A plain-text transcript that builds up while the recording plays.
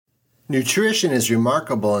Nutrition is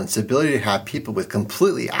remarkable in its ability to have people with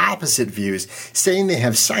completely opposite views saying they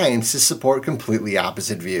have science to support completely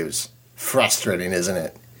opposite views. Frustrating, isn't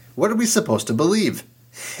it? What are we supposed to believe?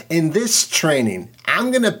 In this training,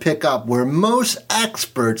 I'm going to pick up where most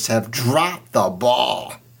experts have dropped the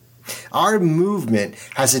ball. Our movement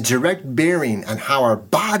has a direct bearing on how our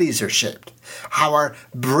bodies are shaped, how our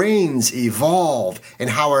brains evolve, and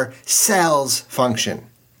how our cells function.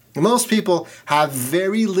 Most people have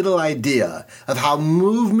very little idea of how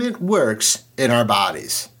movement works in our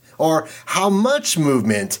bodies, or how much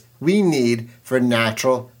movement we need for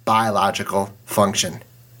natural biological function.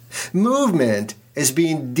 Movement is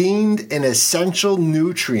being deemed an essential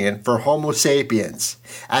nutrient for Homo sapiens,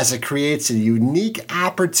 as it creates a unique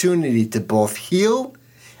opportunity to both heal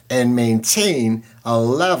and maintain a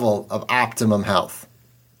level of optimum health.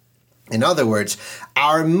 In other words,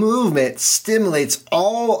 our movement stimulates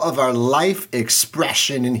all of our life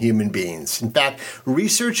expression in human beings. In fact,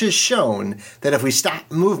 research has shown that if we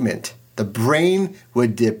stop movement, the brain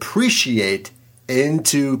would depreciate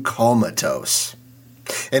into comatose.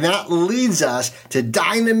 And that leads us to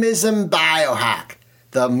dynamism biohack,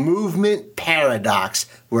 the movement paradox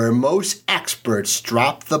where most experts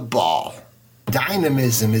drop the ball.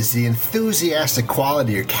 Dynamism is the enthusiastic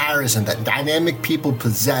quality or charism that dynamic people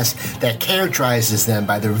possess that characterizes them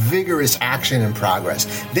by their vigorous action and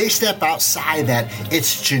progress. They step outside that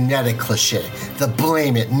it's genetic cliche, the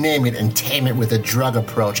blame it, name it, and tame it with a drug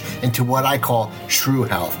approach into what I call true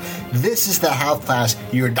health. This is the health class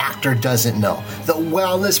your doctor doesn't know, the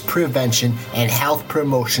wellness prevention and health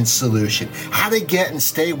promotion solution, how to get and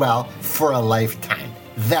stay well for a lifetime.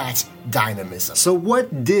 That's dynamism. So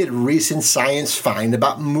what did recent science find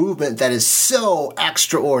about movement that is so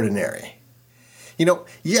extraordinary?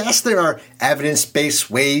 Yes, there are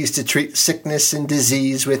evidence-based ways to treat sickness and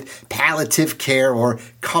disease with palliative care or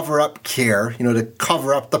cover-up care, to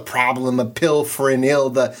cover up the problem, a pill for an ill,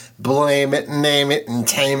 the blame it, name it, and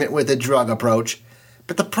tame it with a drug approach.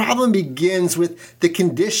 But the problem begins with the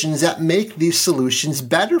conditions that make these solutions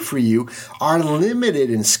better for you are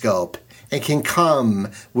limited in scope and can come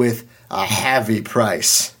with a heavy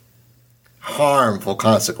price. Harmful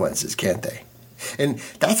consequences, can't they? And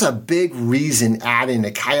that's a big reason adding a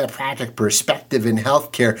chiropractic perspective in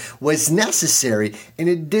healthcare was necessary, in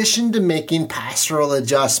addition to making postural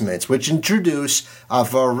adjustments, which introduce a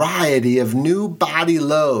variety of new body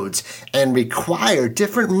loads and require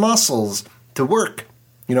different muscles to work,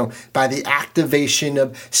 by the activation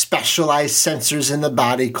of specialized sensors in the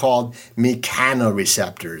body called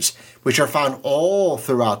mechanoreceptors, which are found all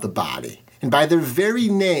throughout the body. And by their very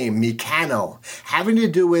name, mechano, having to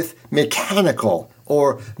do with mechanical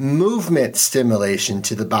or movement stimulation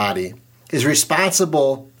to the body, is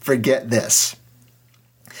responsible for, get this,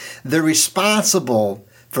 they're responsible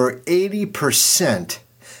for 80%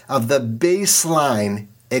 of the baseline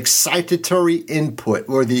excitatory input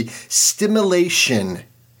or the stimulation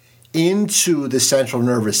into the central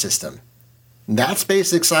nervous system. That's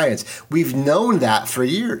basic science. We've known that for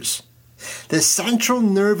years. The central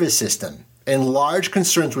nervous system enlarge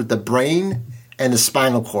concerns with the brain and the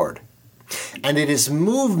spinal cord. And it is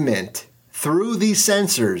movement through these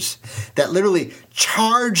sensors that literally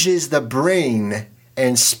charges the brain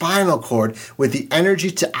and spinal cord with the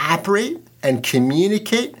energy to operate and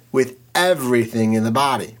communicate with everything in the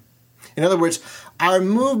body. In other words, our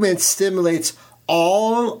movement stimulates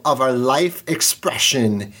all of our life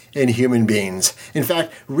expression in human beings. In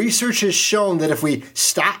fact, research has shown that if we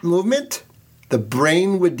stop movement, the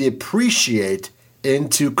brain would depreciate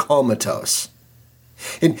into comatose.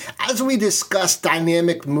 And as we discuss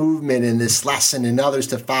dynamic movement in this lesson and others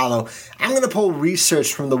to follow, I'm going to pull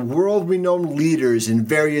research from the world-renowned leaders in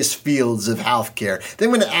various fields of healthcare. Then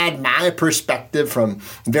I'm going to add my perspective from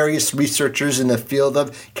various researchers in the field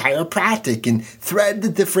of chiropractic and thread the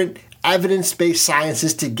different evidence-based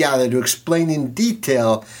sciences together to explain in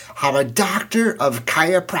detail how a doctor of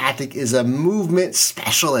chiropractic is a movement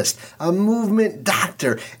specialist, a movement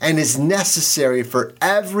doctor, and is necessary for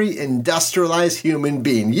every industrialized human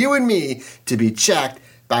being, you and me, to be checked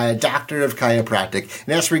by a doctor of chiropractic. And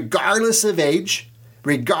that's regardless of age,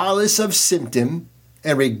 regardless of symptom,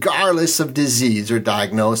 and regardless of disease or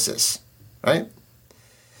diagnosis, right?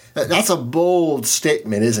 That's a bold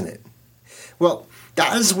statement, isn't it? Well,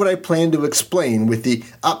 that is what I plan to explain with the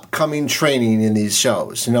upcoming training in these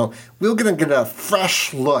shows. We're going to get a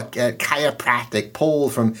fresh look at chiropractic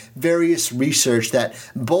pulled from various research that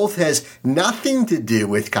both has nothing to do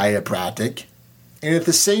with chiropractic and at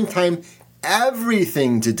the same time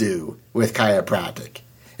everything to do with chiropractic.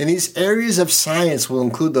 And these areas of science will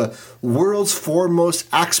include the world's foremost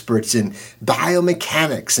experts in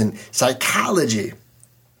biomechanics and psychology,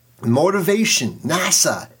 motivation,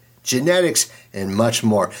 NASA, genetics, and much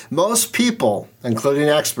more. Most people, including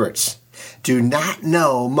experts, do not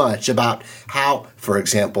know much about how, for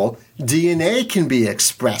example, DNA can be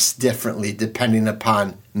expressed differently depending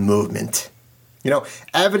upon movement.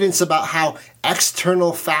 Evidence about how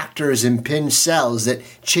external factors impinge cells that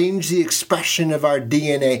change the expression of our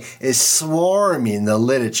DNA is swarming the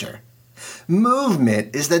literature.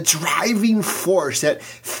 Movement is the driving force that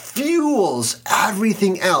fuels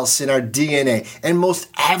everything else in our DNA, and most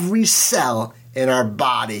every cell in our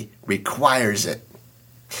body requires it.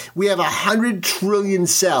 We have 100 trillion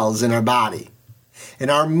cells in our body, and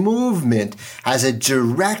our movement has a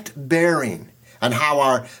direct bearing on how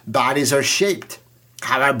our bodies are shaped,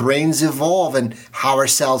 how our brains evolve, and how our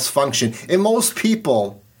cells function. And most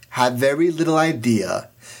people have very little idea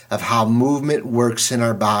of how movement works in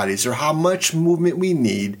our bodies or how much movement we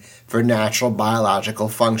need for natural biological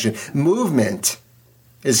function. Movement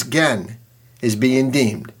is being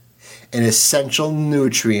deemed an essential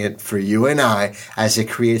nutrient for you and I, as it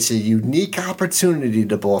creates a unique opportunity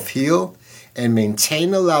to both heal and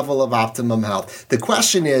maintain a level of optimum health. The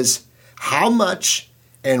question is, how much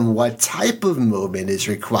and what type of movement is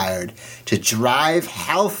required to drive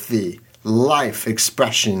healthy life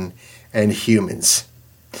expression in humans?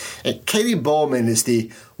 And Katie Bowman is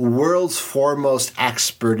the world's foremost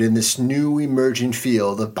expert in this new emerging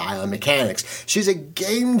field of biomechanics. She's a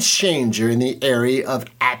game changer in the area of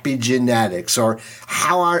epigenetics, or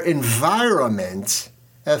how our environment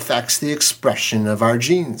affects the expression of our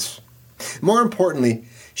genes. More importantly,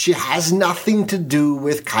 she has nothing to do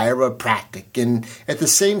with chiropractic, and at the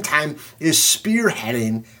same time is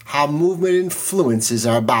spearheading how movement influences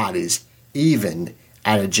our bodies, even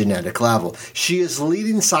at a genetic level. She is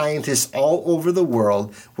leading scientists all over the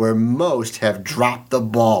world where most have dropped the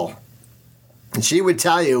ball. And she would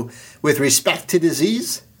tell you, with respect to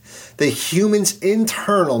disease, the human's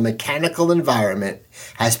internal mechanical environment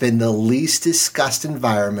has been the least discussed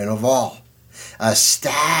environment of all. A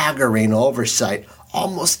staggering oversight.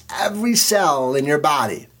 Almost every cell in your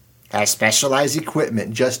body has specialized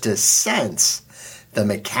equipment just to sense the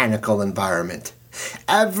mechanical environment.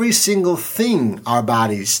 Every single thing our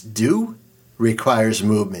bodies do requires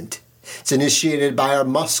movement. It's initiated by our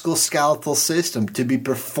musculoskeletal system to be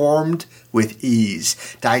performed with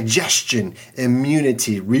ease. Digestion,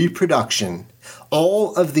 immunity, reproduction,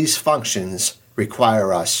 all of these functions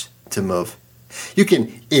require us to move. You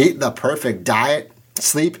can eat the perfect diet,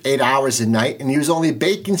 sleep 8 hours a night, and use only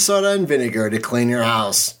baking soda and vinegar to clean your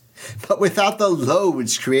house. But without the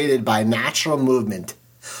loads created by natural movement,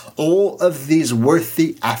 all of these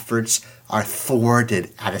worthy efforts are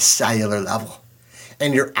thwarted at a cellular level,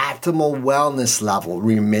 and your optimal wellness level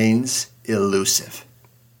remains elusive.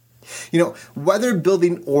 Whether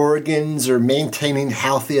building organs or maintaining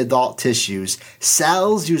healthy adult tissues,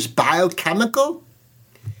 cells use biochemical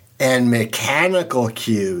and mechanical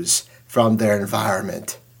cues from their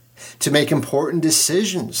environment to make important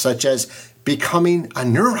decisions, such as becoming a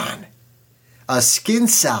neuron, a skin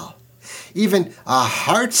cell, even a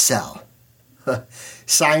heart cell.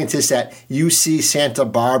 Scientists at UC Santa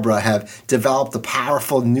Barbara have developed a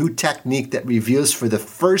powerful new technique that reveals for the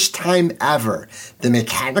first time ever the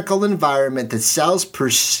mechanical environment that cells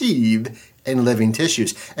perceive in living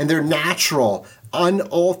tissues and their natural,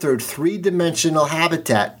 unaltered three-dimensional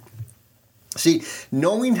habitat. See,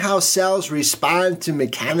 knowing how cells respond to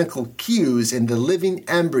mechanical cues in the living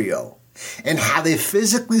embryo and how they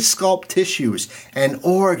physically sculpt tissues and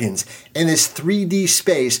organs in this 3D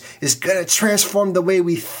space is going to transform the way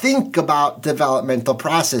we think about developmental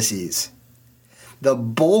processes. The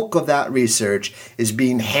bulk of that research is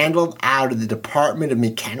being handled out of the Department of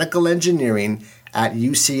Mechanical Engineering at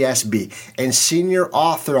UCSB, and senior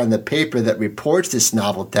author on the paper that reports this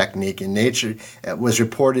novel technique in Nature was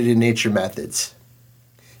reported in Nature Methods.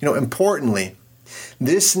 Importantly,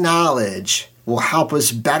 this knowledge will help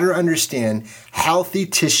us better understand healthy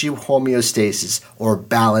tissue homeostasis, or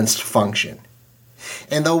balanced function,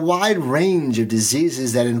 and the wide range of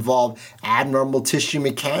diseases that involve abnormal tissue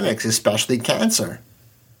mechanics, especially cancer.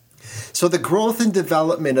 So the growth and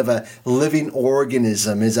development of a living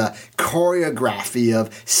organism is a choreography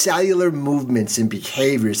of cellular movements and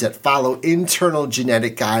behaviors that follow internal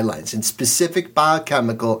genetic guidelines and specific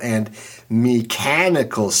biochemical and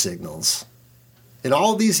mechanical signals. And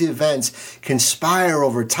all these events conspire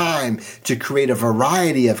over time to create a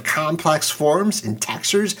variety of complex forms and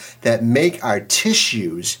textures that make our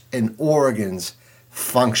tissues and organs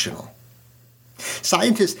functional.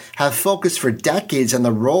 Scientists have focused for decades on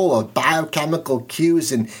the role of biochemical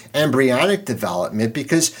cues in embryonic development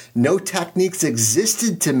because no techniques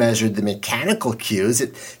existed to measure the mechanical cues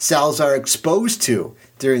that cells are exposed to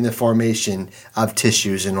during the formation of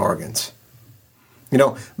tissues and organs.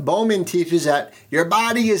 Bowman teaches that your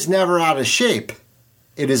body is never out of shape.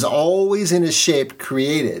 It is always in a shape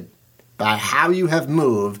created by how you have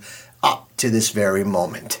moved up to this very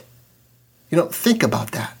moment. Think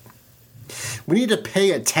about that. We need to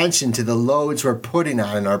pay attention to the loads we're putting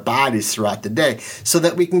on in our bodies throughout the day so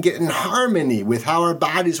that we can get in harmony with how our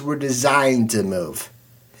bodies were designed to move.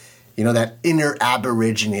 That inner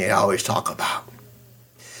aborigine I always talk about.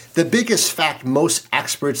 The biggest fact most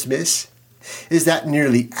experts miss is that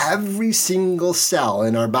nearly every single cell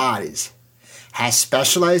in our bodies has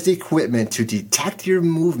specialized equipment to detect your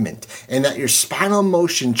movement and that your spinal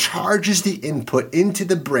motion charges the input into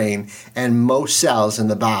the brain and most cells in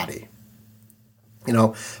the body.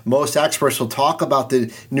 Most experts will talk about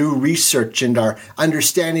the new research and our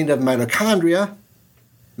understanding of mitochondria.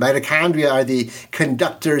 Mitochondria are the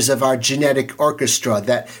conductors of our genetic orchestra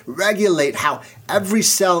that regulate how every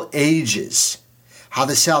cell ages, how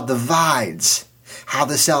the cell divides, how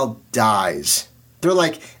the cell dies. They're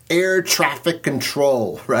like air traffic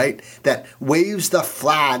control, right? That waves the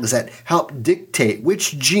flags that help dictate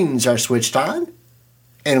which genes are switched on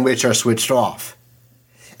and which are switched off.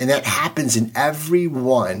 And that happens in every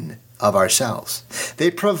one of our cells. They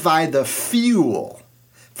provide the fuel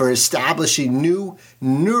for establishing new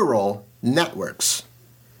neural networks.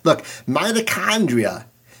 Look, mitochondria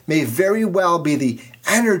may very well be the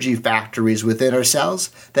energy factories within our cells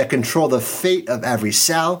that control the fate of every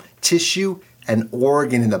cell, tissue, and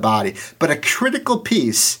organ in the body. But a critical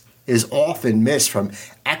piece is often missed from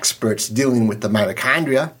experts dealing with the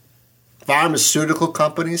mitochondria. Pharmaceutical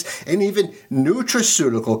companies and even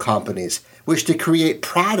nutraceutical companies wish to create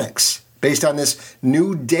products based on this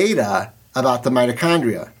new data about the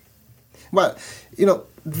mitochondria. Well,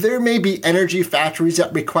 there may be energy factories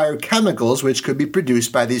that require chemicals which could be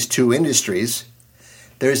produced by these two industries.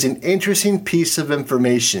 There's an interesting piece of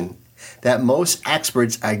information that most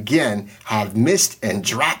experts, again, have missed and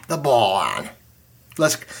dropped the ball on.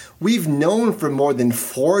 We've known for more than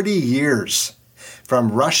 40 years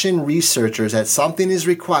from Russian researchers that something is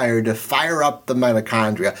required to fire up the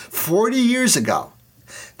mitochondria. 40 years ago,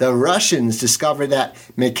 the Russians discovered that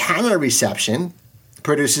mechanoreception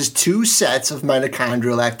produces two sets of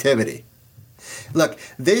mitochondrial activity. Look,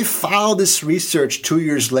 they followed this research 2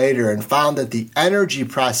 years later and found that the energy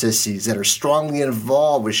processes that are strongly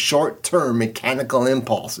involved with short-term mechanical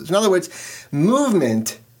impulses. In other words,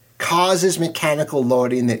 movement causes mechanical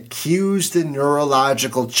loading that cues the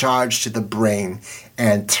neurological charge to the brain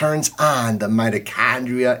and turns on the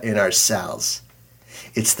mitochondria in our cells.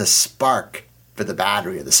 It's the spark for the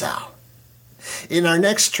battery of the cell. In our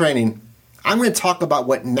next training, I'm going to talk about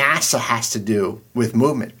what NASA has to do with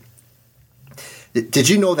movement. Did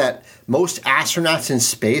you know that most astronauts in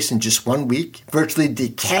space in just 1 week virtually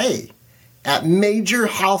decay at major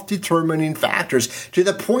health determining factors to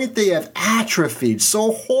the point they have atrophied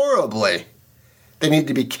so horribly they need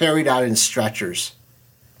to be carried out in stretchers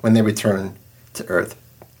when they return to Earth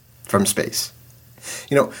from space?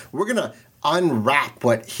 We're going to unwrap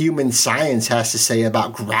what human science has to say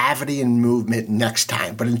about gravity and movement next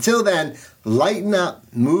time. But until then, lighten up,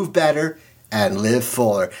 move better, and live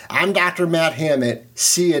fuller. I'm Dr. Matt Hammett.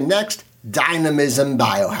 See you next Dynamism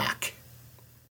Biohack.